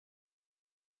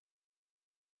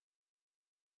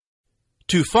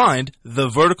To find the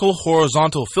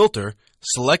vertical-horizontal filter,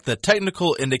 select the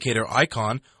technical indicator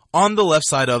icon on the left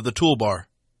side of the toolbar.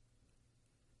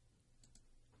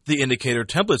 The indicator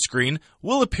template screen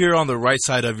will appear on the right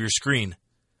side of your screen.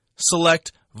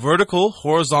 Select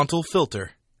Vertical-Horizontal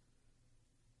Filter.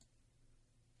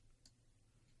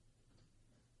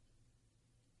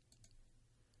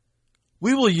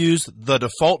 We will use the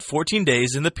default 14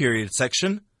 days in the period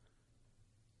section.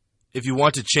 If you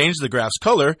want to change the graph's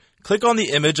color, click on the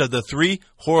image of the 3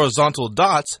 horizontal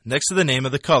dots next to the name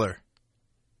of the color.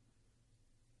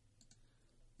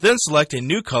 Then select a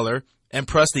new color and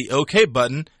press the OK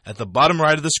button at the bottom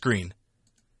right of the screen.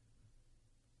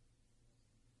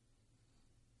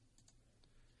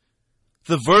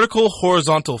 The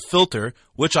vertical-horizontal filter,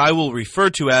 which I will refer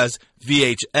to as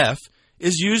VHF,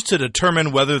 is used to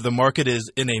determine whether the market is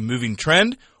in a moving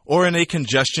trend or in a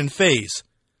congestion phase.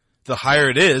 The higher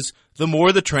it is, the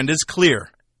more the trend is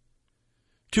clear.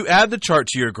 To add the chart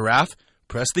to your graph,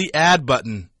 press the Add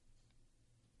button,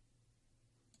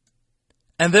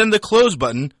 and then the Close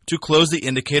button to close the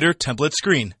indicator template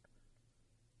screen.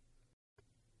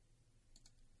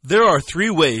 There are 3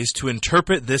 ways to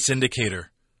interpret this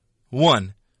indicator.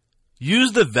 1.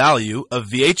 Use the value of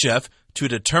VHF to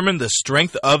determine the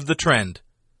strength of the trend.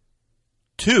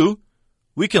 2.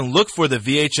 We can look for the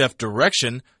VHF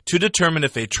direction to determine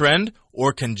if a trend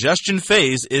or congestion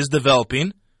phase is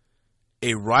developing.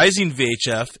 A rising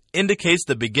VHF indicates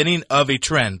the beginning of a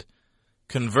trend.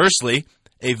 Conversely,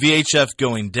 a VHF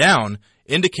going down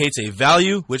indicates a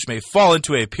value which may fall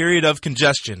into a period of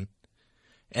congestion.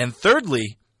 And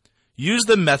thirdly, use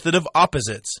the method of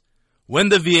opposites. When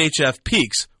the VHF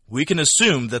peaks, we can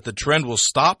assume that the trend will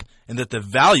stop and that the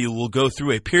value will go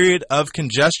through a period of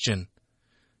congestion.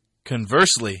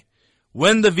 Conversely,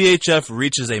 when the VHF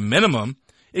reaches a minimum,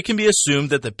 it can be assumed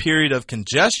that the period of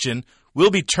congestion will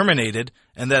be terminated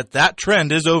and that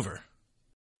trend is over.